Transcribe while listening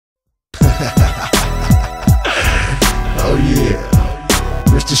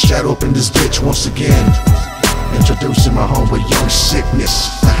shadow up in this bitch once again. Introducing my homeboy Young Sickness.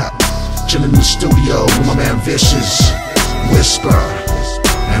 Chillin' in the studio with my man Vicious, Whisper,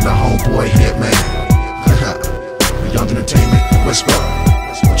 and the homeboy Hitman. Young Entertainment, Whisper.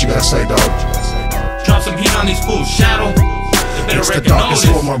 What you gotta say, dog? Drop some heat on these fools, Shadow. It's the darkest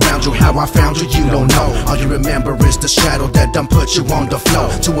room around you, how I found you, you don't know. All you remember is the shadow that done put you on the floor.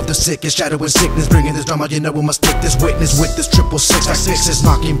 Two of the sickest, shadow and sickness, bringing this drama, you know we must stick this witness with this 666 like sixes,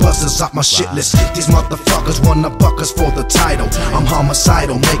 knocking buzzers off my shit list. These motherfuckers wanna buck us for the title. I'm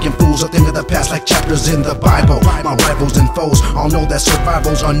homicidal, making fools of things of the past like chapters in the Bible. My rivals and foes all know that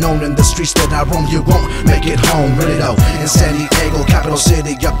survival's unknown in the streets that I roam. You won't make it home, really though. In San Diego, capital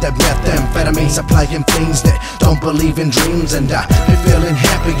city, up that methamphetamine, supplying things that don't believe in dreams. And I be feeling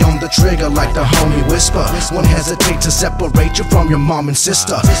happy on the trigger like the homie Whisper. Won't hesitate to separate you from your mom and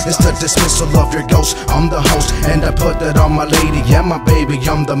sister. It's the dismissal of your ghost. I'm the host, and I put that on my lady, yeah, my baby,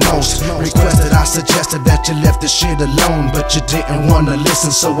 I'm the most requested. I suggested that you left this shit alone, but you didn't wanna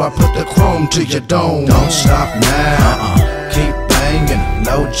listen, so I put the chrome to your dome. Don't stop now, keep banging,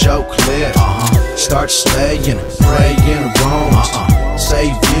 no joke clear. Start slaying, praying wrong.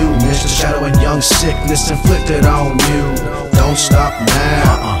 Save you, Mr. Shadow and Young Sickness inflicted on you. Don't stop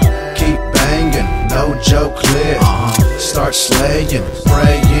now, keep banging, no joke clear. Start slaying,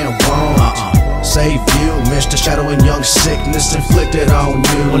 praying wrong. Save you, Mr. Shadow and Young Sickness inflicted on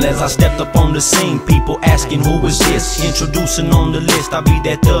you. Well, as I stepped up on the scene, people asking who is this? Introducing on the list, I'll be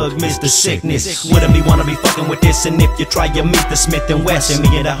that thug, Mr. Sickness. Wouldn't be wanna be fucking with this, and if you try, you meet the Smith and Wesson.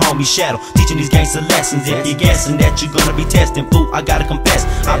 Me and the homie Shadow, teaching these gangster lessons. If you're guessing that you're gonna be testing, fool, I gotta confess,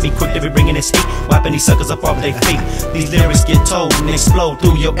 I'll be quick to be bringing this heat, wiping these suckers up off their feet. These lyrics get told and explode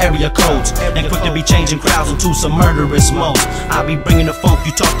through your area codes, and quick to be changing crowds into some murderous modes. I'll be bringing the funk,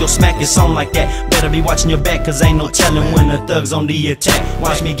 you talk your smack, it's on like that. Better be watching your back, cause ain't no telling when the thug's on the attack.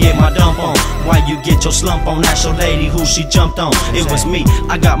 Watch me get my dump on, while you get your slump on. Ask your lady who she jumped on. It was me,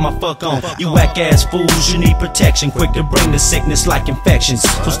 I got my fuck on. You whack ass fools, you need protection. Quick to bring the sickness like infections,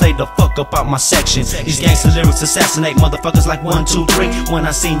 so stay the fuck up out my section. These gangster lyrics assassinate motherfuckers like 1, 2, 3. When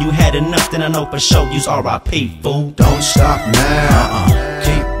I seen you had enough, then I know for sure you's R.I.P. fool. Don't stop now,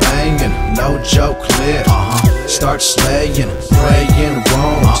 keep banging, no joke clear. Start slaying, praying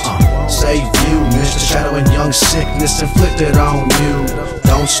wrong. Save you, Mr. Shadow and Young Sickness inflicted on you.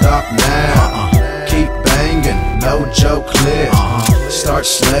 Don't stop now, keep banging, no joke clear. Start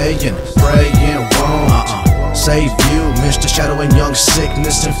slaying, praying wrong. Save you, Mr. Shadow and Young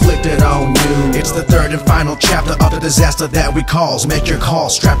Sickness inflicted on you. It's the third and final chapter of the disaster that we cause. Make your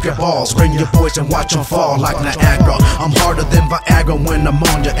calls, strap your balls, bring your boys and watch them fall like Niagara. I'm harder than Viagra when I'm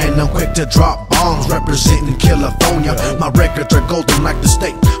on ya, and I'm quick to drop bombs representing California. My records are golden like the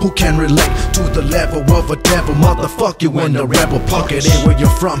state. Who can relate to the level of a devil? Motherfuck you in the rebel punk. It ain't where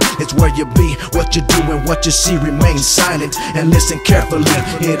you're from, it's where you be. What you do and what you see, remain silent and listen carefully.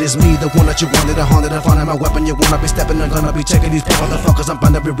 It is me, the one that you wanted, the haunted, and finding my weapon. You wanna be stepping, I'm gonna be taking these motherfuckers. I'm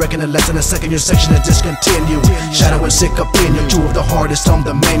bound to be wrecking in less than a second. Your section is discontinued. Shadow and sick opinion, two of the hardest on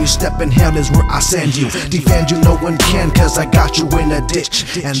the man. You step in hell is where I send you. Defend you, no one can, cause I got you in a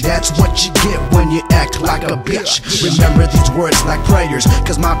ditch. And that's what you get when you act like a bitch. Remember these words like prayers,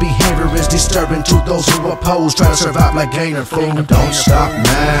 cause my behavior is disturbing to those who oppose. Try to survive like Gainer, fool. Don't stop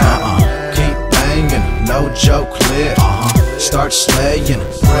now, keep banging, no joke clear. Start slaying,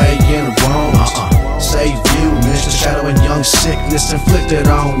 praying wrong. Save you, Mr. Shadow and Young Sickness inflicted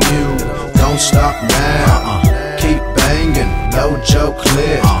on you. Don't stop now, keep banging, no joke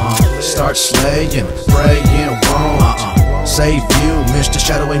clear. Start slaying, praying wrong. Save you, Mr.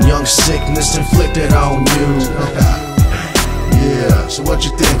 Shadow and Young Sickness inflicted on you. Yeah, so what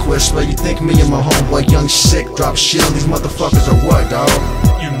you think, Whisper? You think me and my homeboy Young Sick drop shit on these motherfuckers or what, dawg?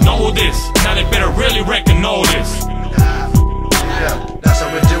 You know this, now they better really reckon know this. Yeah, that's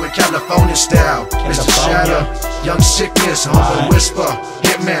how we do it, California style. Mr. Shadow, Young Sickness, homeboy Whisper,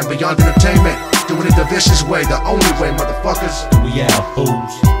 Hitman, Beyond Entertainment. Doing it the vicious way, the only way, motherfuckers. We out, fools.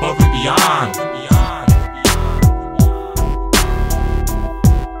 Above and beyond.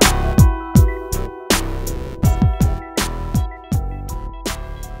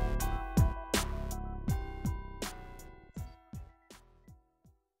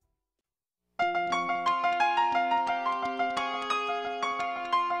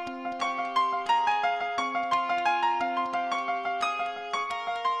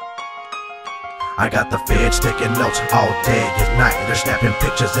 I got the feds taking notes all day at night. They're snapping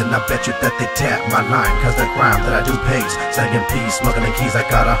pictures and I bet you that they tap my line. Cause the crime that I do pays, selling peas, smuggling keys. I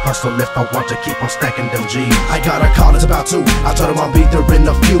gotta hustle if I want to keep on stacking them G's. I got a call, it's about 2. I told them I'll be there in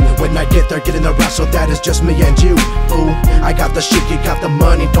a few. When I get there, get in the route, so that is just me and you. Ooh, I got the shit, you got the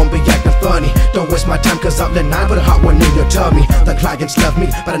money. Don't be acting funny, don't waste my time, cause I'll let 9 put a hot one in your tummy. The clients love me,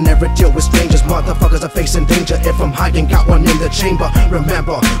 but I never deal with strangers. Motherfuckers are facing danger if I'm high and got one in the chamber.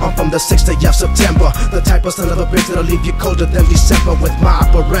 Remember, I'm from the 6th day of September. The type of son of a bitch that'll leave you colder than December with my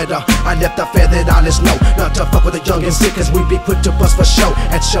operetta. I left a fair that I know not to fuck with the young and sick, cause we be quick to bust for show.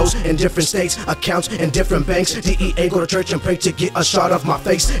 At shows in different states, accounts in different banks. DEA go to church and pray to get a shot of my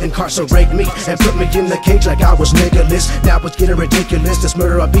face. Incarcerate me and put me in the cage like I was niggerless. Now it's getting ridiculous, this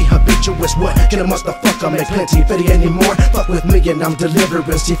murder will be habituous. What can a motherfucker make plenty fitty anymore? Fuck with me and I'm delivering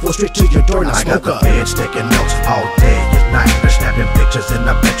C4 straight to your door. Now I got the feds taking notes all day at night. They're snapping pictures and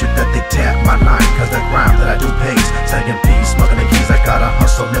I bet you that they tap my line. Cause the crime that I do pays, selling peas, smuggling keys. I gotta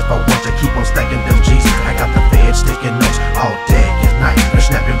hustle if I want to keep on stacking them G's. I got the feds taking notes all day and night. They're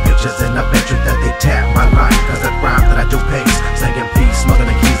snapping pictures and I bet you that they tap my line. Cause the crime that I do pays, selling peas,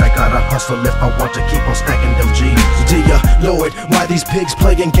 smuggling keys. I gotta hustle if I want to keep on stacking them G's. Dear Lord, why these pigs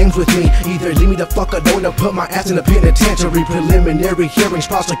playing games with me? Either leave me the fuck alone or put my ass in a penitentiary. Preliminary hearings,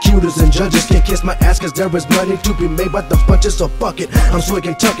 prosecutors and judges can kiss my ass cause there is money to be made by the bunches, so fuck it. I'm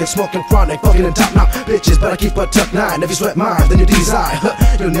swigging, tucking, smoking chronic, fucking and top notch bitches, but I keep a tuck 9. If you sweat mine, then you desire.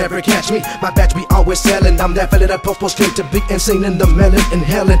 You'll never catch me, my batch be always selling. I'm that fella that post straight to be insane in the melon,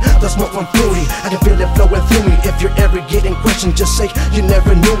 inhaling the smoke from fruity. I can feel it flowing through me. If you're ever getting questioned, just say you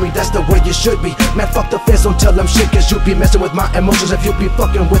never knew me. That's the way you should be. Man, fuck the feds, don't tell them shit, cause you be messing with my emotions if you be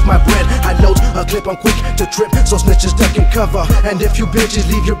fucking with my bread. I load a clip, I'm quick to trip, so snitches duck and cover. And if you bitches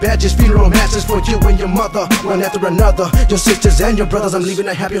leave your badges, funeral masses for you and your mother, one after another, your sisters and your brothers. I'm leaving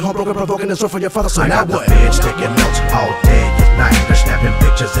a happy home broken, provoking the sword for your father. So now what? I got the feds taking notes all day at night. They're snapping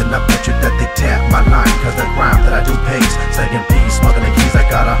pictures and I bet you that they tap my line. Cause the crime that I do pays, selling peas, smuggling keys. I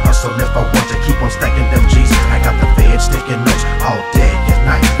gotta hustle if I want to keep on stacking them G's. I got the feds taking notes all day at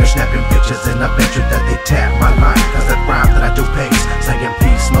night. They're snapping pictures and I bet you that they tap my line. Cause the crime that I do pays, selling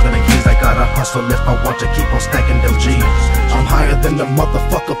peas, smuggling keys. I gotta hustle if I want to keep on stacking them G's. I'm higher than the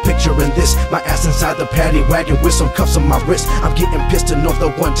motherfucker picturing this. My ass inside the paddy wagon with some cuffs on my wrist. I'm getting pissed to know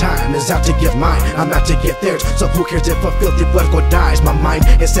the one time is out to get mine. I'm out to get theirs, so who cares if a filthy blood go dies? My mind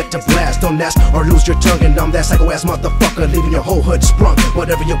is set to blast, don't ask or lose your tongue. And I'm that psycho ass motherfucker, leaving your whole hood sprung.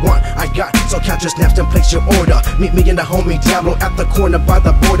 Whatever you want, I got, so count your snaps and place your order. Meet me in the homie Diablo at the corner by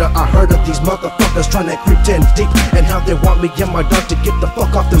the border. I heard of these motherfuckers trying to creep in deep, and how they want me in my dark to get the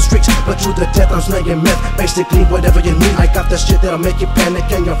fuck off them streets. But to the death I'm slanging meth, basically whatever you need. I got the shit that'll make you panic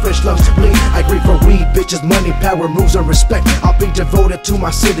and your fresh lungs bleed. I grieve for weed, bitches, money, power, moves, and respect. I'll be devoted to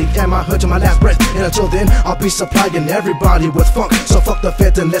my city and my hood to my last breath. And until then, I'll be supplying everybody with funk. So fuck the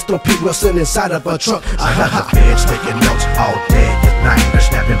feds and let's throw Pete Wilson inside of a trunk. I got the feds taking notes all day at night. They're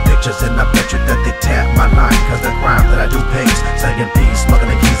snapping pictures and I bet you that they tap my line. Cause the crime that I do pays, selling peas,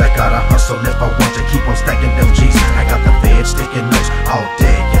 smuggling keys. I gotta hustle if I want to keep on stacking them G's. I got the feds taking notes all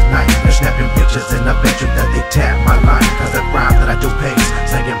day at night. They're snapping pictures and I bet you that they tap my line. Cause the crime that I do pays,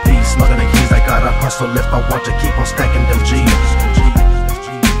 selling peas, smuggling keys. I gotta hustle if I want to keep on stacking them G's.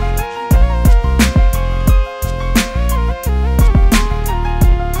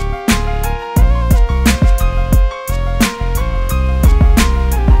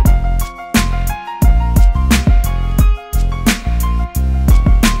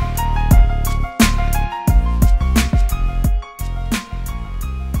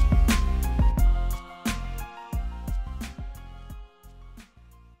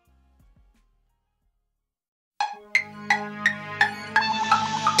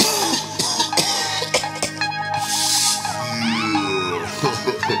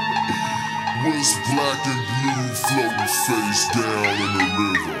 Was black and blue floating face down in the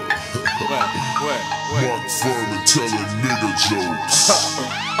river. Mark Furman telling nigga jokes.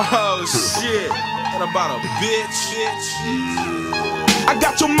 Oh shit, what about a bitch? Yeah. I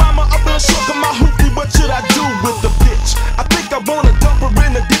got your mama up in a shook of my hoopty, what should I do with the bitch? I think I wanna dump her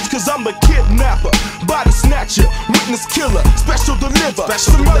in the ditch cause I'm a kidnapper, body snatcher, witness killer, special deliver,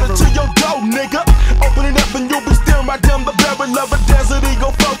 some murder to your door, nigga. Open it up and you'll be staring right down the barrel of a Desert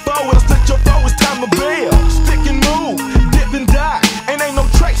Eagle fofo. And I slit your foe, it's time to bail. Stick and move, dip and die, and ain't no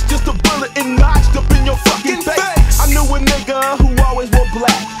trace, just a bullet and notched up in your fucking face. I knew a nigga who always wore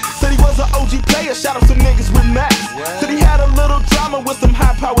black, said he was an OG player, shot up some niggas with Max. Said he had a little drama with some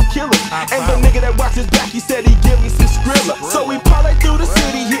high-powered killers, and the nigga that watched his back, he said he'd give him some Skrilla. So we parlay through the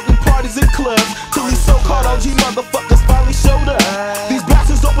city, hitting parties and clubs, till these so-called OG motherfuckers finally showed up. These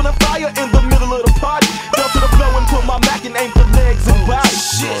bastards opened a fire in the middle of the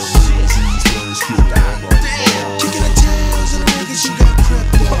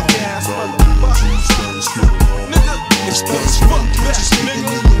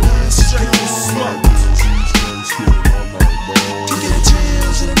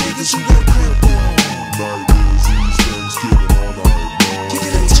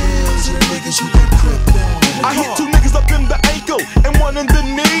one in the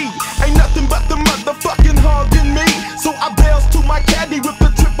knee. Ain't nothing but the motherfucking hog in me. So I bails to my caddy with the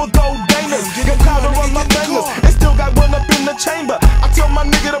triple gold Danas. Got powder on my fingers and still got one up in the chamber. I tell my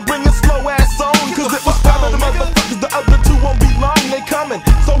nigga to bring his slow ass on, cause it was five of the motherfuckers, the other two won't be long, they coming.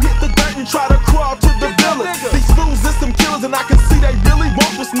 So hit the dirt and try to crawl to the village. These fools is some killers and I can see they really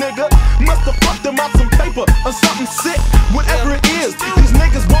want this nigga. Musta fucked them out some paper or something sick. Whatever it is, these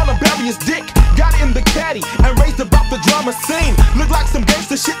niggas wanna bury his dick. Got in the caddy and raised about the drama scene. Look like some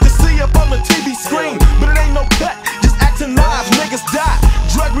gangster shit to see up on the TV screen, but it ain't no cut, just acting live, niggas die.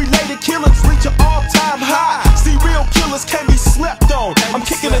 Drug-related killings reach an all-time high. See, real killers can't be slept on. I'm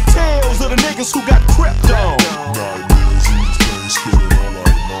kicking the tails of the niggas who got crept on.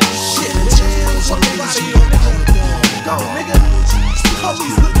 Shit, tails on the body, nigga. Go, nigga.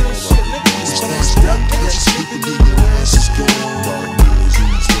 Police looking at shit, nigga. Stand up, nigga. Sleeping in your ass is gone.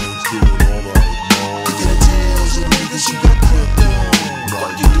 Kicking the tails of the niggas who got crept on.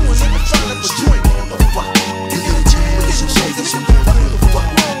 What you doing, nigga? Trying to joint, motherfucker. Kicking the tails of the niggas who got crept on. What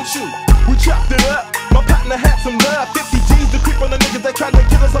wrong with you? We chopped it up, my partner had some love. 50 G's to creep on the niggas that tried to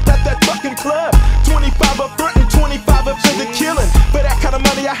kill us up at that fucking club. 25 up front and 25 up for the killing. For that kind of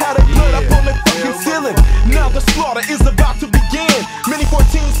money I had a blood up on the fucking ceiling. Now the slaughter is about to begin. Mini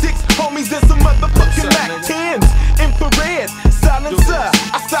 14-6 homies and some motherfucking Mac 10s. Infrared, silencer,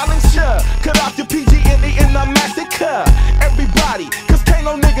 I silence ya. Cut off your PG&E and I massacre everybody, cause can't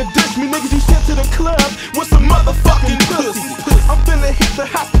no nigga dish me. Niggas you sent to the club with some motherfucking pussy. I'm finna hit the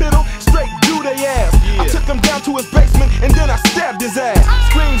hospital, straight do they ass. I took him down to his basement and then I stabbed his ass.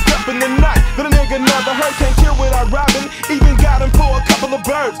 Screams up in the night, but a nigga never hurt. Can't kill without robbing, even got him for a couple of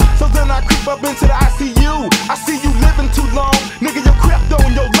birds. So then I creep up into the ICU. I see you living too long, nigga, you crept on,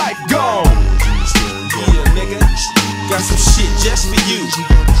 your life gone. Yeah, nigga, got some shit just for you.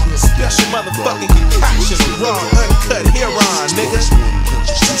 Special motherfucking concoction of raw, uncut heroin, nigga.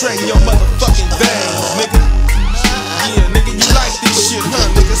 Straighten your motherfucking veins, nigga. Yeah, nigga, you like this shit, huh,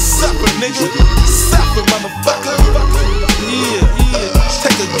 nigga? Suffer, nigga. Suffer, motherfucker. Yeah,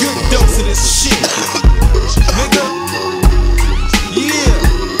 take a good dose of this shit, nigga.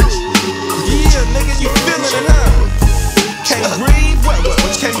 Yeah, nigga, you feeling it, huh? Can't breathe? What, you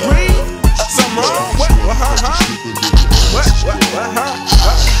can't breathe? Something wrong? What, huh? What?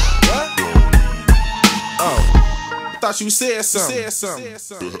 Oh, I thought you said something.